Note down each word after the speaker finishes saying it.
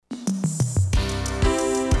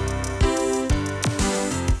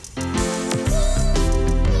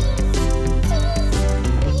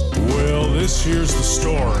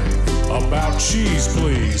story about Cheese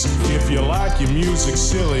Please. If you like your music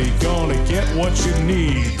silly, gonna get what you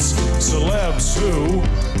need. Celebs who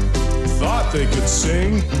thought they could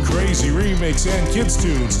sing crazy remakes and kids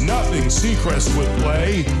tunes, nothing Seacrest would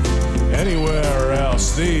play. Anywhere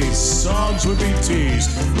else these songs would be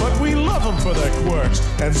teased, but we love them for their quirks,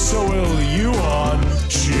 and so will you on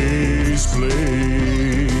Cheese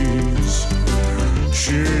Please.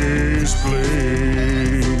 Cheese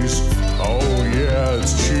Please. Oh yeah,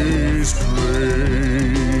 it's Cheese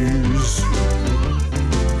Please.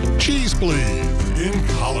 Cheese Please. In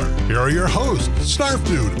color. Here are your hosts, Snarf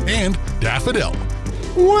Dude and Daffodil.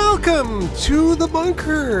 Welcome to the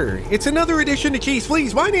bunker. It's another edition of Cheese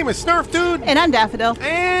Please. My name is Snarf Dude. And I'm Daffodil.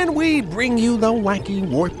 And we bring you the wacky,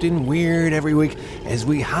 warped, and weird every week as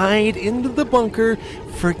we hide into the bunker.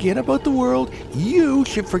 Forget about the world. You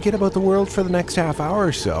should forget about the world for the next half hour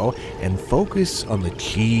or so and focus on the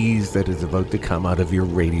cheese that is about to come out of your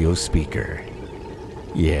radio speaker.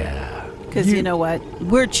 Yeah. Because you know what?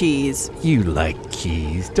 We're cheese. You like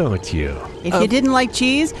cheese, don't you? If you didn't like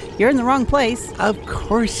cheese, you're in the wrong place. Of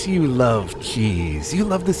course you love cheese. You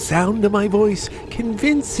love the sound of my voice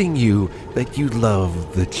convincing you that you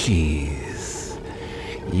love the cheese.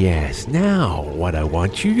 Yes, now what I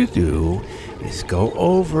want you to do is go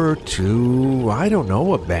over to, I don't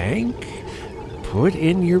know, a bank. Put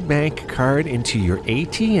in your bank card into your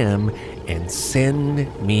ATM and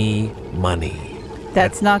send me money.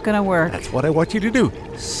 That's not going to work. That's what I want you to do.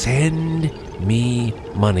 Send me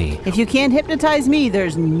money. If you can't hypnotize me,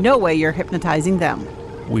 there's no way you're hypnotizing them.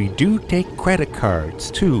 We do take credit cards,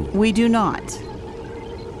 too. We do not.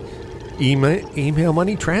 Email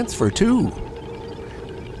money transfer, too.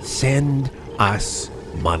 Send us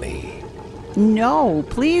money. No,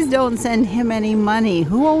 please don't send him any money.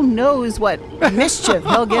 Who knows what mischief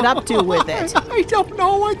he'll get up to with it? I don't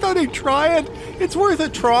know. I thought I'd try it. It's worth a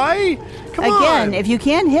try. Come on. Again, if you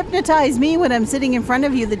can't hypnotize me when I'm sitting in front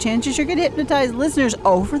of you, the chances you're going to hypnotize listeners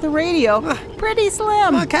over the radio, pretty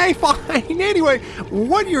slim. Okay, fine. Anyway,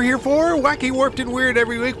 what you're here for, Wacky, Warped, and Weird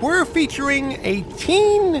every week, we're featuring a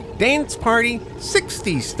teen dance party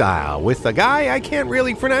 60s style with a guy, I can't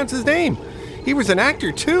really pronounce his name. He was an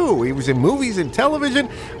actor, too. He was in movies and television,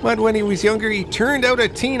 but when he was younger, he turned out a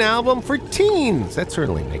teen album for teens. That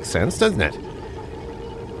certainly makes sense, doesn't it?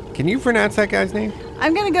 Can you pronounce that guy's name?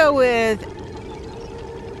 I'm going to go with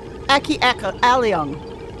Aki Alion.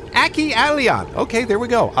 Aki Alion. Okay, there we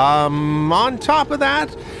go. On top of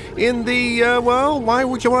that, in the, why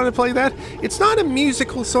would you want to play that? It's not a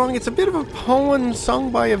musical song. It's a bit of a poem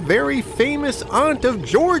sung by a very famous aunt of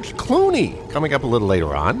George Clooney. Coming up a little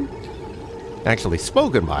later on. Actually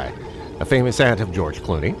spoken by a famous aunt of George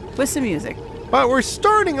Clooney. With some music. But we're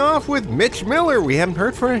starting off with Mitch Miller. We haven't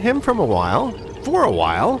heard from him for a while.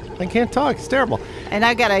 I can't talk. It's terrible. And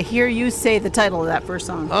I gotta hear you say the title of that first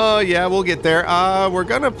song. Oh, yeah, we'll get there. We're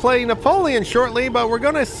gonna play Napoleon shortly, but we're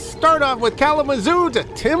gonna start off with Kalamazoo to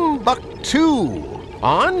Timbuktu.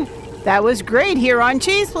 On? That was great here on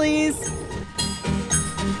Cheese Please.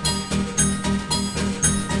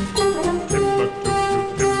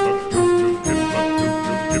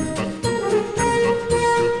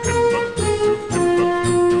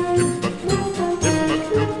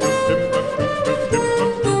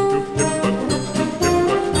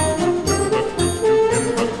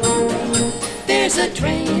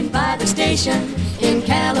 In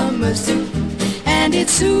Kalamazoo, and it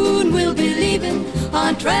soon will be leaving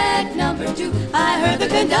on track number 2. I heard the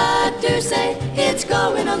conductor say it's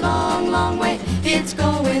going a long, long way. It's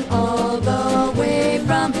going all the way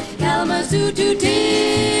from Kalamazoo to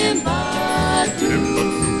Timbuktu.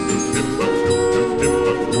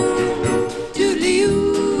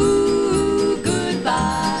 Toodaloo,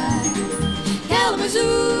 goodbye.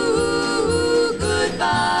 Kalamazoo,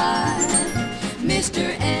 goodbye.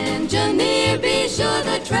 Mr. Engineer, be sure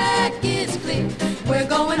the track is clear. We're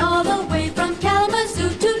going all the way from Kalamazoo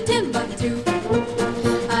to Timbuktu.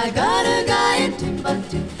 I got a guy in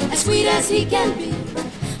Timbuktu, as sweet as he can be,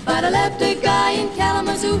 but I left a guy in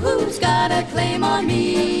Kalamazoo who's got a claim on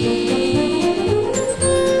me.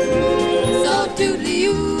 So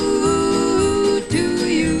toodaloo to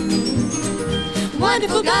you,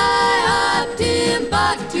 wonderful guy of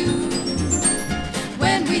Timbuktu.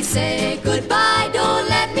 When we say goodbye, don't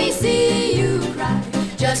let me see you cry.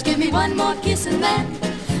 Just give me one more kiss and then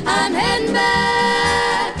I'm heading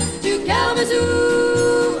back to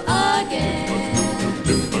Kalamazoo again.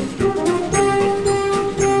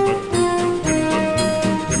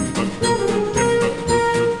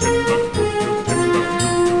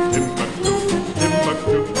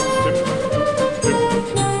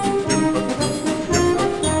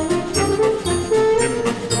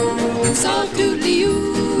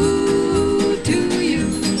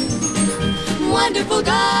 wonderful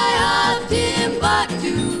guy of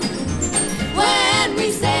Timbuktu. When we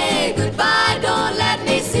say goodbye, don't let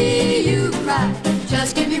me see you cry.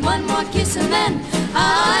 Just give me one more kiss and then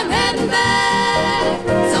I'm heading back.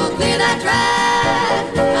 So clear that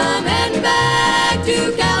track, I'm heading back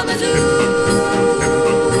to Kalamazoo.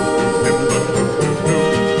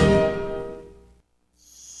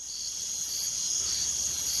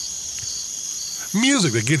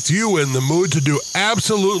 Music that gets you in the mood to do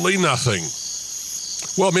absolutely nothing.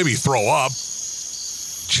 Well, maybe throw up.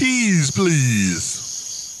 Cheese, please.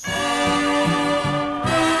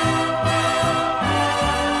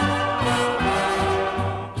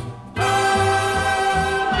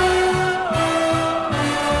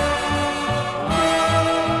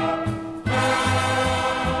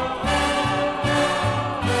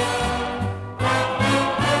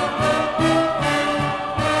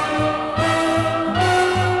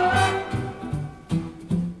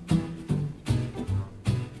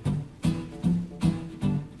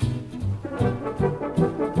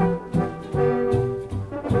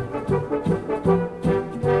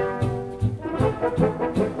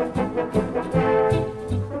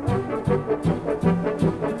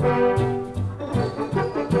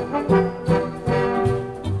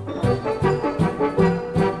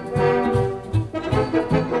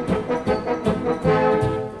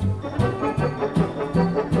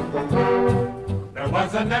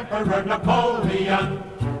 An Emperor Napoleon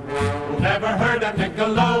who never heard a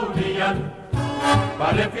Nickelodeon.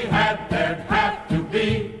 But if he had, there'd have to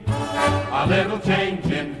be a little change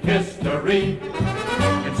in history.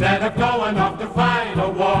 Instead of going off to fight a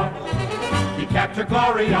war, he captured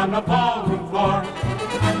glory on the ballroom floor.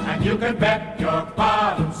 And you can bet your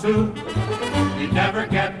bottom sou he'd never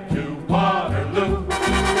get to Waterloo.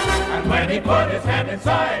 And when he put his hand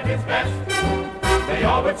inside his vest, they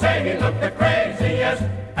all would say he looked the craziest,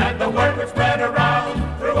 and the word would spread around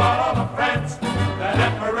throughout all of France that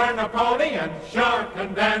Emperor Napoleon sure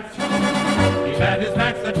can dance. He led his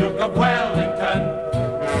knights the Duke of Wellington,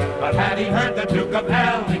 but had he heard the Duke of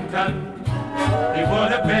Ellington, he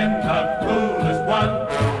would have been the coolest one,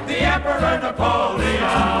 the Emperor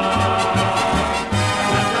Napoleon.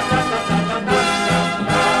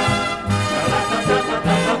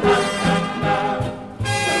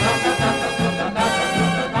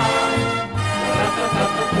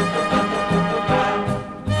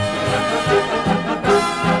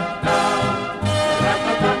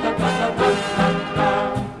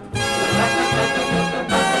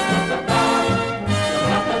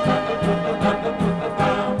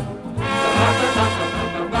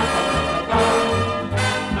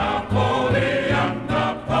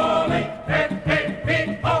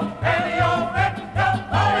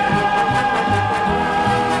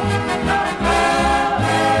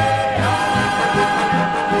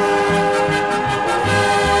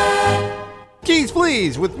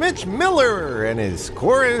 With Mitch Miller and his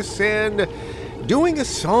chorus and doing a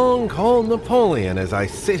song called Napoleon as I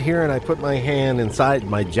sit here and I put my hand inside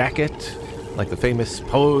my jacket like the famous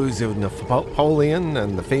pose of Napoleon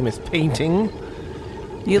and the famous painting.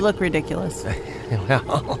 You look ridiculous.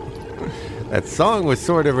 Well, that song was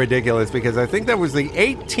sort of ridiculous because I think that was the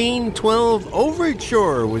 1812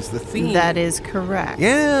 Overture was the theme. That is correct.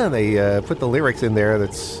 Yeah, they put the lyrics in there.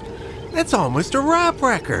 That's almost a rap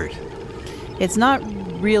record. It's not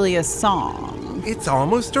really a song. It's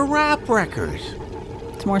almost a rap record.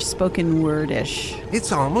 It's more spoken word-ish.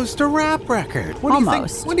 It's almost a rap record.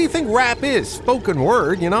 Almost. What do you think rap is? Spoken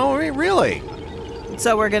word, you know? I mean, really.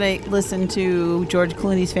 So we're going to listen to George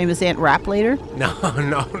Clooney's famous Aunt Rap later? No.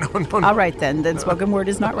 All right, then spoken word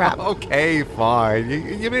is not rap. Okay, fine.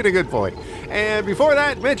 You made a good point. And before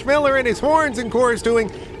that, Mitch Miller and his horns and chorus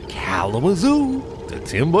doing Kalamazoo to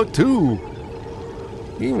Timbuktu.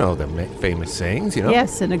 You know the famous sayings, you know?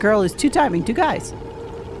 Yes, and a girl is two-timing two guys.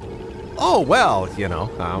 Oh, well, you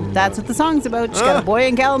know. That's what the song's about. She's got a boy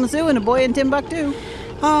in Kalamazoo and a boy in Timbuktu.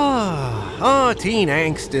 Teen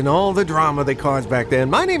angst and all the drama they caused back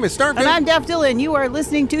then. My name is Starfish. And I'm Daff Dylan. You are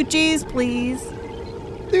listening to Cheese, Please.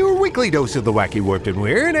 Your weekly dose of the wacky, warped, and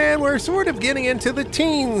weird, and we're sort of getting into the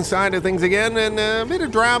teen side of things again, and a bit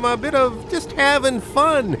of drama, a bit of just having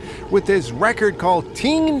fun with this record called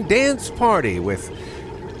Teen Dance Party with...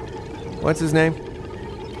 What's his name?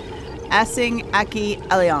 Asing Aki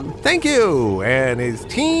Aliang. Thank you. And his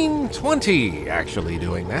Teen 20 actually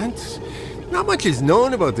doing that. Not much is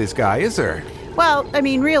known about this guy, is there? Well, I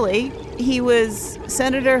mean, really, he was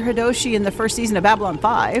Senator Hidoshi in the first season of Babylon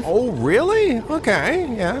 5. Oh, really? Okay,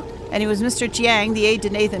 yeah. And he was Mr. Chiang, the aide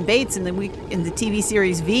to Nathan Bates in the TV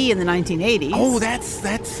series V in the 1980s. Oh,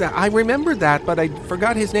 that's I remembered that, but I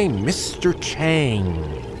forgot his name, Mr.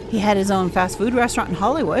 Chang. He had his own fast food restaurant in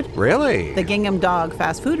Hollywood, Really? the Gingham Dog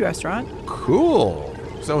fast food restaurant. Cool.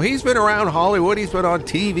 So he's been around Hollywood, he's been on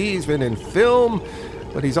TV, he's been in film,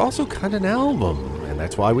 but he's also cut an album, and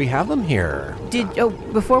that's why we have him here.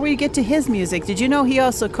 Before we get to his music, did you know he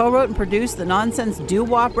also co-wrote and produced the Nonsense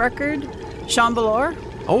Doo-Wop record, Shambhalore?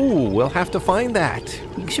 Oh, we'll have to find that.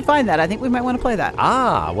 You should find that. I think we might want to play that.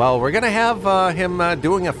 Well, we're going to have him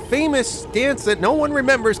doing a famous dance that no one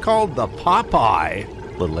remembers called the Popeye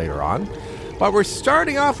a little later on. But we're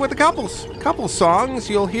starting off with a couple songs.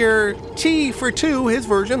 You'll hear T for Two, his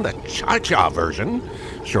version, the cha-cha version,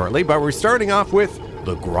 shortly. But we're starting off with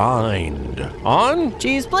The Grind on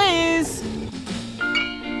Cheese, please.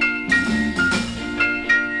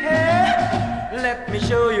 Let me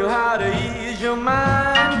show you how to ease your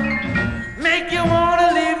mind, make you want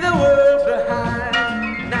to leave the world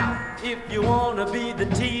behind. Now, if you want to be the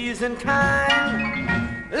teasing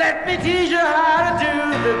kind, let me teach you how to do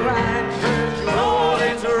the grind. First you roll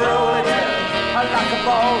it, like a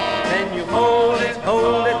ball, then you hold it,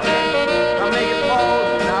 now make it fall.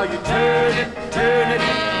 Now you turn it,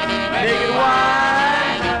 make it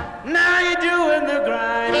wide. Now you're doing the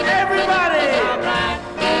grind, everybody.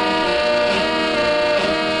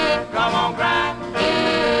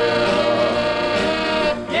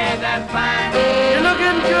 You're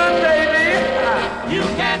looking good, baby. You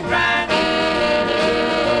can grind.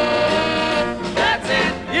 That's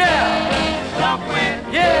it. Yeah. Don't quit.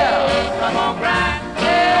 Yeah. Come on, grind.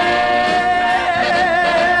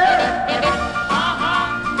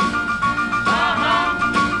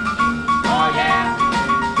 Oh, yeah.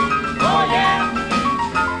 Oh, yeah.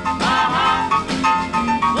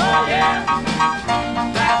 Oh, yeah.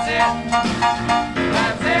 That's it.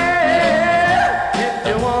 That's it. If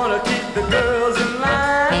you want to keep the girls in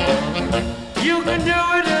line, you can do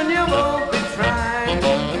it and you won't be trying.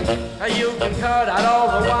 You can cut out all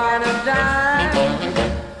the wine and dine.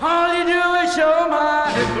 All you do is show 'em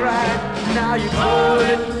how to grind. Now you hold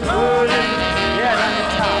it, yeah, on the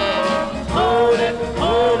top. Hold it,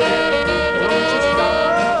 don't you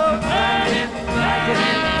stop. Turn it,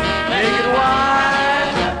 make it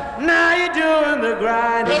wide. Now you're doing the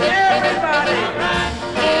grind, everybody.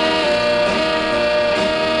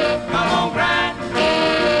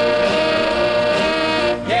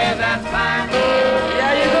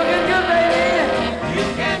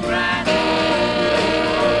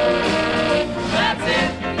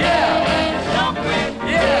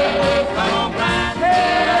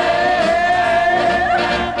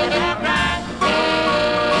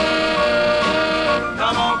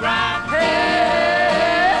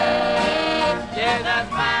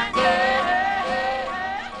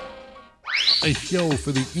 A show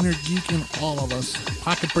for the inner geek in all of us.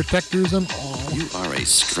 Pocket protectors and all. You are a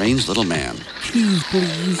strange little man. Cheese,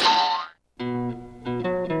 please.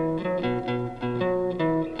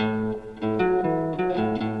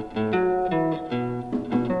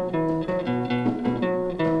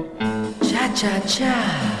 Cha-cha-cha.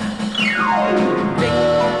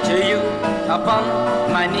 Picture you upon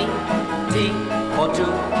my knee. T for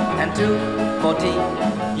two and two for T.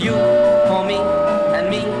 You for me and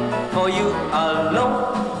me for you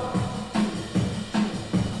alone.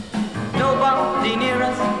 Nobody near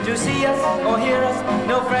us to see us or hear us.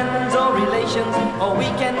 No friends or relations or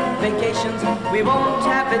weekend vacations. We won't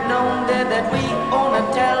have it known there that we own a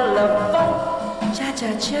telephone.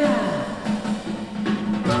 Cha-cha-cha.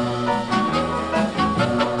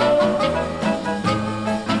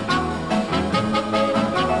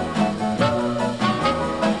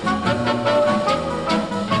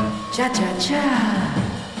 Cha-cha-cha.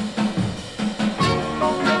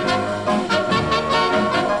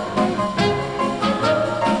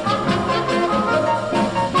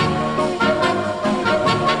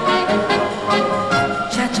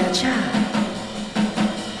 Cha-cha-cha.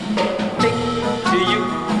 Picture you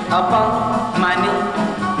upon my knee.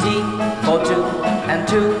 T for two and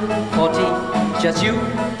two for T. Just you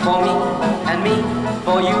for me and me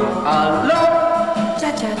for you alone.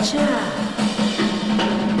 Cha-cha-cha.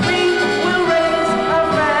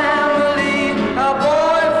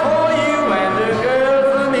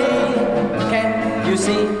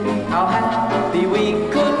 See how happy we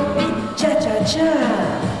could be. Cha-cha-cha.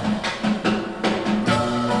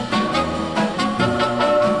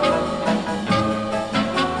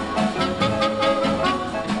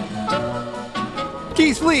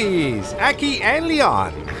 Cheese, please. Aki and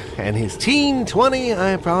Leon. And his Teen 20, I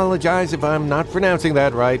apologize if I'm not pronouncing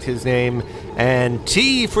that right, his name. And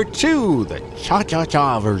T for Two, the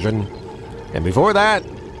cha-cha-cha version. And before that,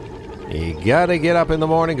 you gotta get up in the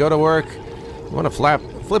morning, go to work. You want to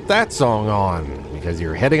flip that song on because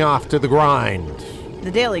you're heading off to the grind. The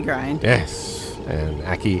Daily Grind. Yes, and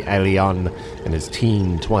Aki Elion and his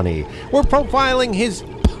Teen 20. We're profiling his...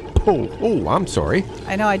 Oh, I'm sorry.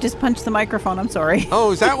 I know, I just punched the microphone. I'm sorry.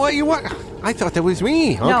 Oh, is that what you want? I thought that was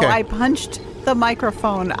me. Okay. No, I punched the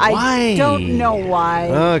microphone. Why? I don't know why.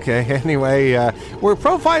 Okay, anyway, we're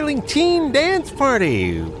profiling Teen Dance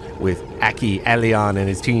Party with Aki Elion and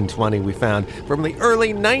his Teen 20 we found from the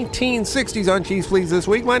early 1960s on Cheese Please this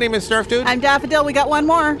week. My name is Snarf Dude. I'm Daffodil. We got one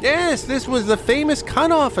more. Yes, this was the famous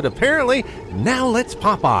cutoff, and apparently, now let's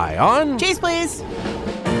Popeye on... Cheese, please.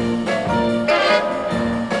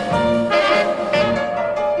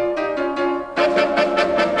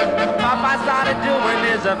 Popeye started doing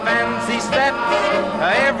his fancy steps.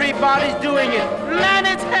 Everybody's doing it, land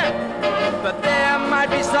its head. But there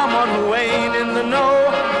might be someone who ain't in the know.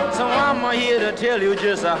 So I'm here to tell you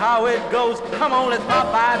just how it goes. Come on, let's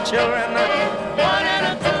Popeye children. One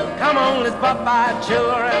and a two. Come on, let's Popeye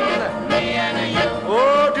children. Me and you.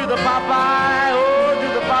 Oh, do the Popeye. Oh, do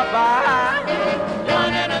the Popeye.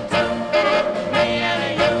 One and a two. Me and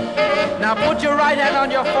you. Now put your right hand on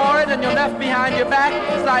your forehead and your left behind your back.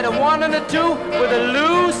 Slide a 1 and a 2 with a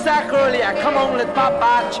loose sacroiliac. Come on, let's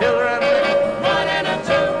Popeye children. One and a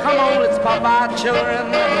 2. Come on, let's Popeye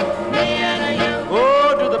children. Me and you.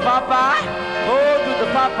 Oh, do the Popeye. Oh, do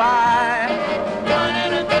the Popeye. One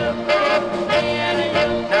and a 2. Me and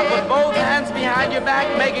you. Now put both hands behind your back,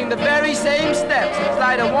 making the very same steps.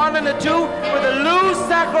 Slide a 1 and a 2 with a loose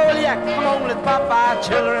sacroiliac. Come on, let's Popeye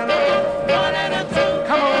children. One and a 2.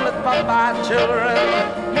 Come on, let's Popeye children.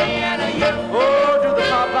 Me and you. Oh, do the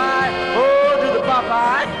Popeye. Oh, do the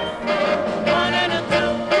Popeye. One and a 2.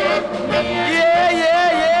 Me and yeah,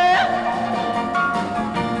 yeah, yeah.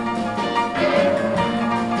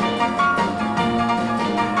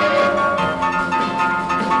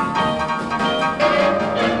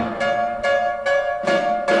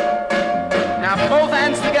 Now both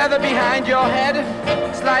hands together behind your head.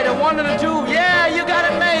 Slide a 1 and a 2. Yeah, you got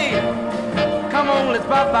it made. Come on, let's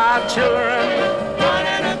Popeye children. One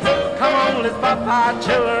and a 2. Come on, let's Popeye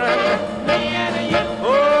children. Me and you.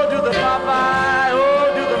 Oh, do the Popeye.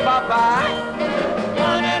 Oh, do the Popeye.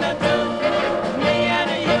 One and a 2. Me and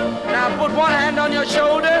you. Now put one hand on your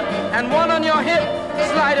shoulder and one on your hip.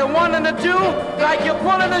 Slide a 1 and a 2 like you're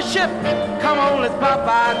pulling a ship. Come on, let's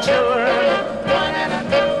Popeye children. One and a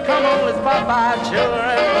 2. Come on, let's Popeye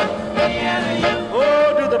children. Me and you.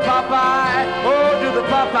 Oh, do the Popeye. Oh, do the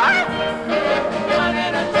Popeye. One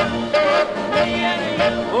and a 2. Me and you.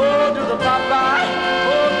 Oh, do the Popeye.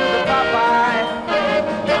 Oh, do the Popeye.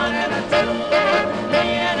 One and a 2. Me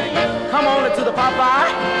and you. Come on to the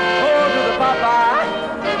Popeye. Oh, do the Popeye.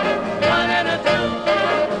 One and a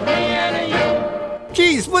 2. Me and you.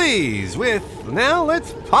 Cheese Please with Now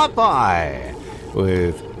Let's Popeye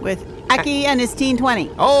with Aki and his Teen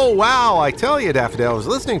 20. Oh, wow, I tell you, Daffodil, I was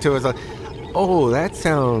listening to it, I was like, oh, that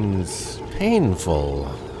sounds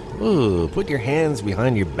painful. Ooh, put your hands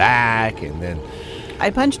behind your back and then... I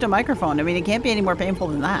punched a microphone. I mean, it can't be any more painful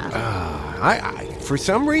than that. For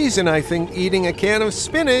some reason, I think eating a can of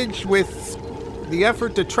spinach with the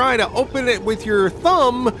effort to try to open it with your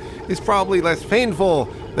thumb is probably less painful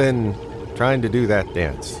than trying to do that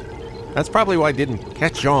dance. That's probably why I didn't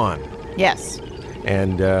catch on. Yes.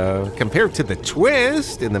 And compared to the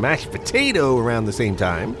twist and the mashed potato around the same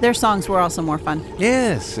time. Their songs were also more fun.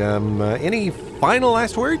 Yes. Any final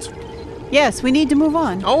last words? Yes, we need to move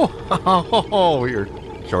on. Oh, you're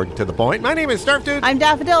short and to the point. My name is Snarf Dude. I'm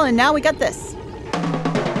Daffodil, and now we got this.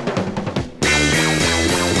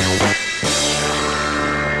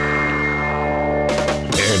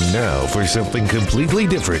 And now for something completely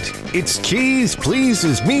different. It's Cheese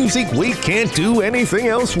Please's music we can't do anything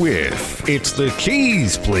else with. It's the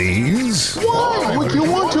Cheese Please. Why would you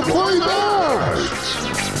want to play that?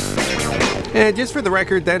 And just for the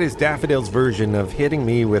record, that is Daffodil's version of hitting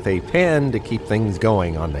me with a pen to keep things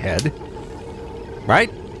going on the head.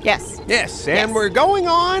 Right? Yes. Yes, and we're going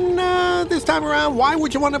on this time around. Why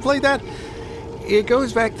would you want to play that? It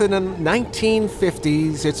goes back to the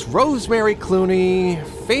 1950s. It's Rosemary Clooney,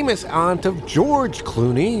 famous aunt of George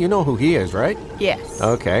Clooney. You know who he is, right? Yes.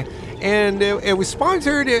 Okay. And it was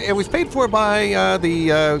sponsored, it was paid for by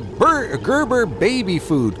the Gerber Baby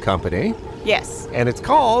Food Company. Yes. And it's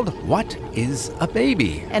called What is a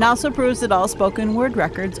Baby? And also proves that all spoken word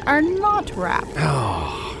records are not rap.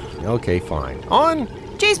 Oh, okay, fine. On.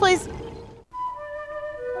 Cheese, please.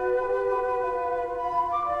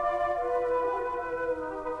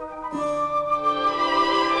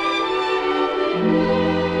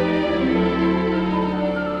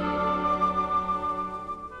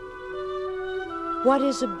 What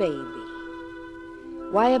is a baby?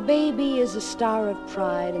 Why, a baby is a star of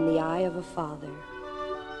pride in the eye of a father.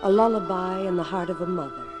 a lullaby in the heart of a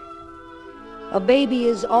mother. A baby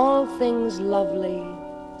is all things lovely,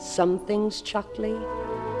 some things chuckly,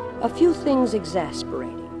 a few things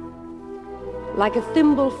exasperating. Like a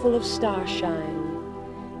thimble full of starshine,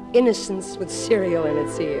 innocence with cereal in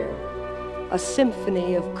its ear, a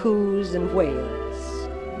symphony of coos and wails.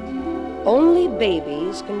 Only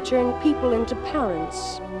babies can turn people into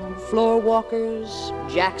parents, floor walkers,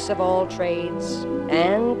 jacks of all trades,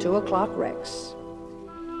 and 2:00 wrecks.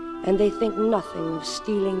 And they think nothing of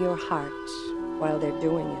stealing your heart while they're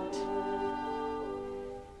doing it.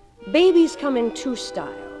 Babies come in two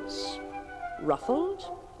styles, ruffled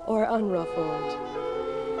or unruffled.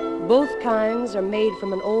 Both kinds are made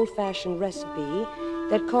from an old-fashioned recipe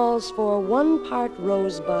that calls for 1 part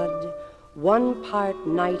rosebud, 1 part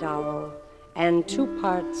night owl, and 2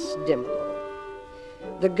 parts dimple.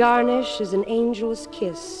 The garnish is an angel's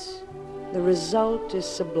kiss. The result is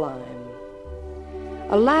sublime.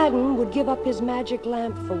 Aladdin would give up his magic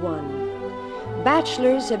lamp for one.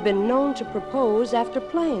 Bachelors have been known to propose after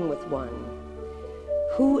playing with one.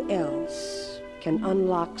 Who else can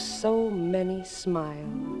unlock so many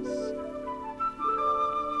smiles?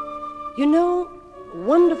 You know,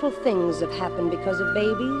 wonderful things have happened because of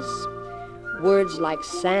babies. Words like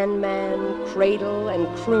sandman, cradle, and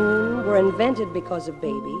croon were invented because of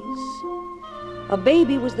babies. A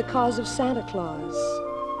baby was the cause of Santa Claus.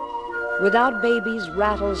 Without babies,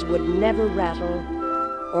 rattles would never rattle,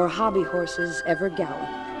 or hobby horses ever gallop.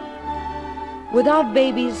 Without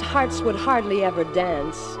babies, hearts would hardly ever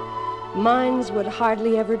dance, minds would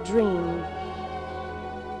hardly ever dream.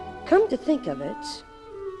 Come to think of it,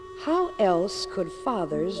 how else could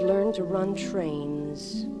fathers learn to run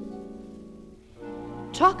trains?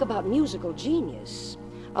 Talk about musical genius.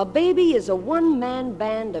 A baby is a one-man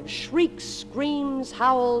band of shrieks, screams,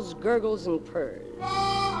 howls, gurgles, and purrs.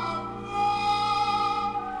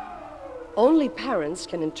 Only parents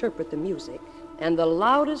can interpret the music, and the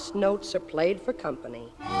loudest notes are played for company.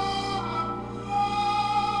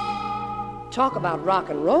 Talk about rock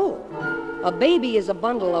and roll. A baby is a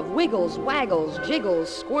bundle of wiggles, waggles, jiggles,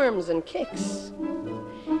 squirms, and kicks.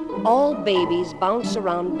 All babies bounce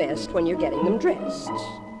around best when you're getting them dressed.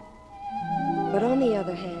 But on the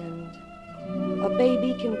other hand, a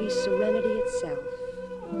baby can be serenity itself.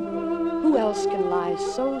 Who else can lie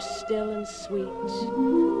so still and sweet,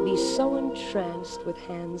 be so entranced with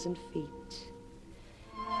hands and feet?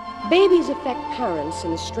 Babies affect parents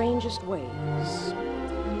in the strangest ways.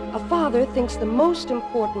 A father thinks the most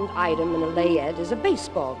important item in a layette is a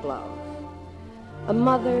baseball glove. A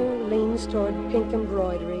mother leans toward pink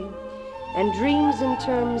embroidery and dreams in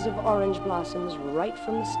terms of orange blossoms right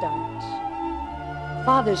from the start.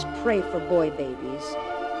 Fathers pray for boy babies,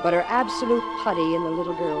 but are absolute putty in the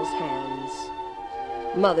little girl's hands.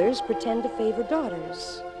 Mothers pretend to favor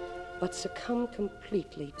daughters, but succumb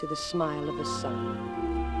completely to the smile of a son.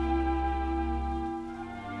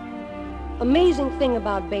 Amazing thing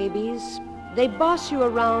about babies, they boss you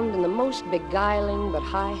around in the most beguiling but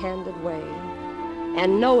high-handed way,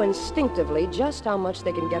 and know instinctively just how much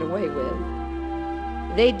they can get away with.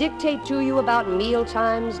 They dictate to you about meal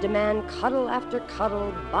times, demand cuddle after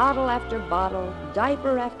cuddle, bottle after bottle,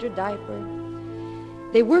 diaper after diaper.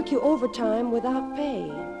 They work you overtime without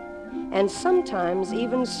pay, and sometimes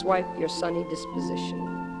even swipe your sunny disposition.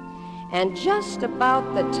 And just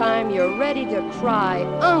about the time you're ready to cry,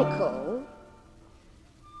 "Uncle,"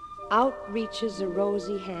 out reaches a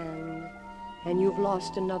rosy hand, and you've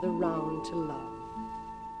lost another round to love.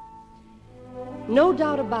 No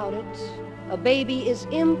doubt about it, a baby is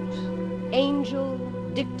imp, angel,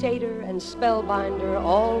 dictator, and spellbinder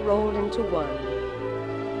all rolled into one.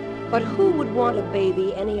 But who would want a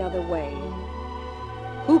baby any other way?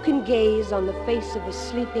 Who can gaze on the face of a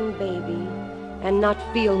sleeping baby and not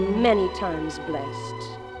feel many times blessed?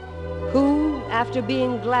 Who, after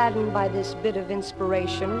being gladdened by this bit of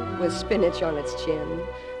inspiration with spinach on its chin,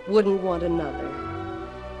 wouldn't want another?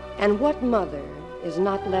 And what mother is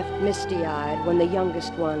not left misty-eyed when the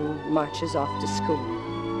youngest one marches off to school?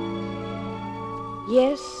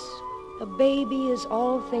 Yes, a baby is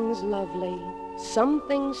all things lovely, some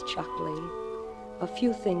things chuckly, a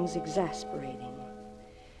few things exasperating.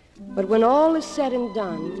 But when all is said and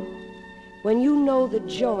done, when you know the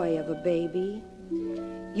joy of a baby,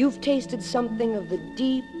 you've tasted something of the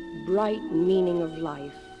deep, bright meaning of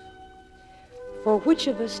life. For which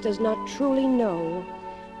of us does not truly know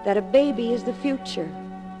that a baby is the future,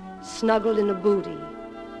 snuggled in a booty,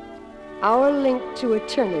 our link to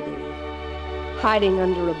eternity, hiding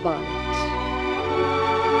under a bonnet?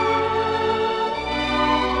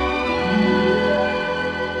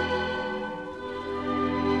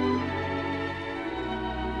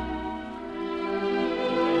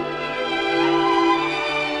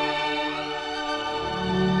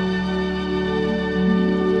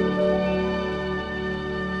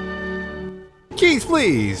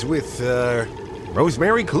 Please with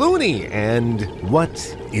Rosemary Clooney and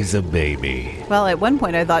What is a Baby? Well, at one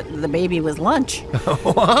point I thought the baby was lunch.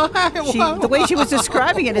 What? The way she was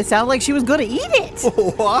describing it, it sounded like she was going to eat it.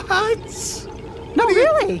 What? No,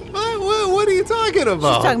 really. What are you talking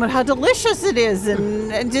about? She's talking about how delicious it is,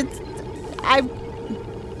 and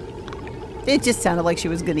it just sounded like she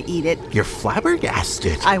was going to eat it. You're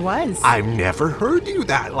flabbergasted. I was. I've never heard you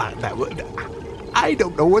that I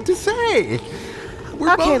don't know what to say.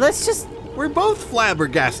 We're both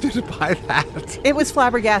flabbergasted by that. It was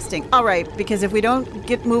flabbergasting. All right, because if we don't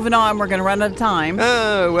get moving on, we're going to run out of time.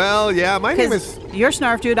 Well, yeah, my name is... You're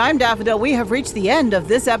Snarf Dude, I'm Daffodil. We have reached the end of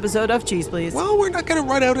this episode of Cheese Please. Well, we're not going to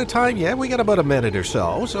run out of time yet. We got about a minute or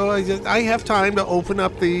so. So I have time to open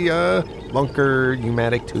up the bunker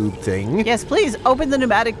pneumatic tube thing. Yes, please, open the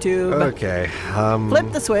pneumatic tube. Okay.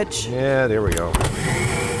 Flip the switch. Yeah, there we go.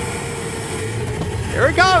 Here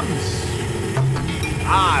it comes.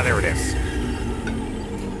 Ah, there it is.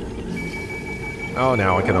 Oh,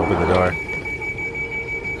 now I can open the door.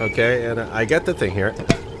 Okay, and I got the thing here. Get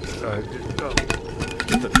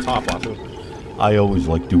the top off of it. I always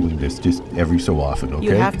like doing this just every so often, okay?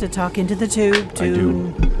 You have to talk into the tube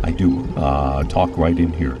I do. Talk right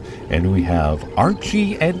in here. And we have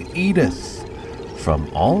Archie and Edith from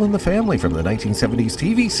All in the Family from the 1970s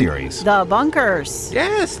TV series. The Bunkers.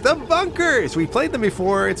 Yes, The Bunkers. We played them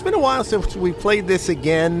before. It's been a while since we played this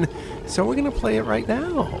again, so we're going to play it right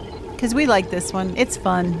now. Because we like this one. It's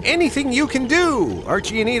fun. Anything you can do.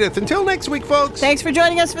 Archie and Edith. Until next week, folks. Thanks for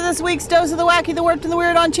joining us for this week's Dose of the Wacky, the Warped, and the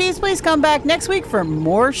Weird on Cheese. Please come back next week for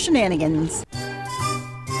more shenanigans.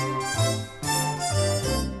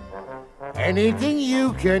 Anything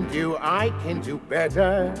you can do, I can do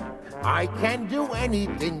better. I can do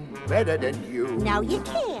anything better than you. No, you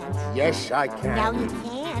can't. Yes, I can. No, you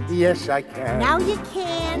can't. Yes, I can. No, you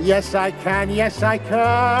can't. Yes, I can. Yes, I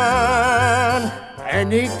can.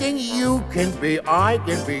 Anything you can be, I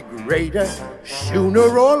can be greater.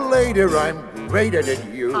 Sooner or later, I'm greater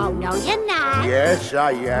than you. Oh, no, you're not. Yes,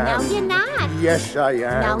 I am. No, you're not. Yes, I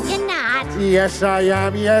am. No, you're not. Yes, I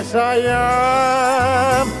am. Yes, I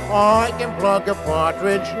am. I can plug a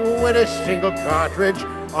partridge with a single cartridge.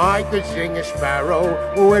 I could sing a sparrow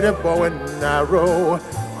with a bow and arrow.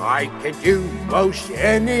 I can do most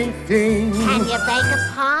anything. Can you bake a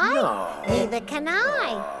pie? No. Neither can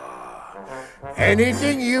I.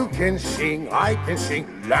 Anything you can sing, I can sing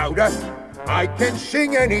louder. I can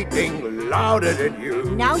sing anything louder than you.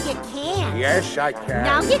 No, you can't. Yes, I can.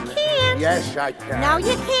 No, you can't. Yes, I can. No,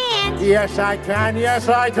 you can't. Yes, I can. Yes,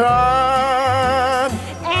 I can.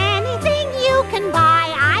 Anything you can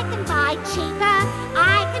buy, I can buy cheaper.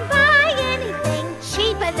 I can buy anything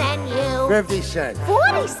cheaper than you. 50 cents.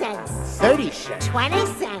 40 cents. 30 cents. 20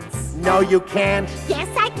 cents. No, you can't. Yes,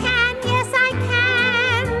 I can. Yes, I can.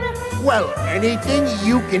 Well, anything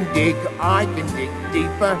you can dig, I can dig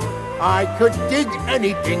deeper. I could dig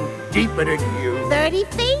anything deeper than you. 30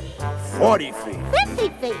 feet? 40 feet. 50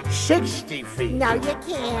 feet. 60 feet. No, you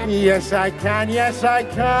can't. Yes, I can. Yes, I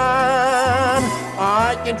can.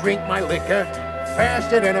 I can drink my liquor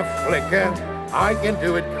faster than a flicker. I can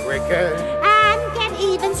do it quicker. And get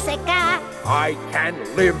even sicker. I can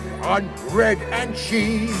live on bread and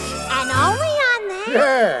cheese. And only on that?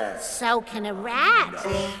 Yeah. So can a rat.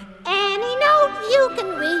 Any note you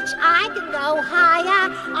can reach, I can go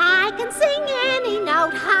higher. I can sing any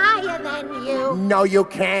note higher than you. No, you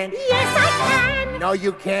can't. Yes, I can. No,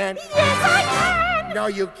 you can't. Yes, I can. No,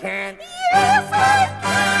 you can't. Yes, I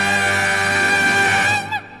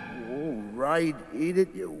can. All right,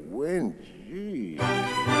 Edith, you win. Gee.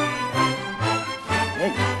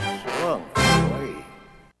 Hey, strong.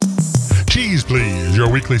 Cheese Please, your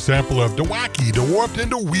weekly sample of the wacky, the warped, and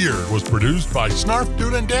the weird was produced by Snarf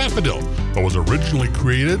Dude and Daffodil, but was originally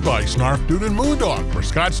created by Snarf Dude and Moondog for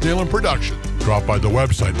Scottsdale and Production. Drop by the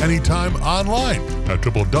website anytime online at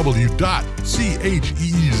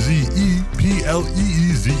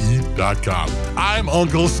www.cheezepleeze.com. I'm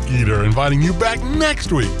Uncle Skeeter, inviting you back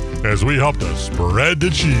next week as we help to spread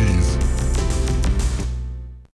the cheese.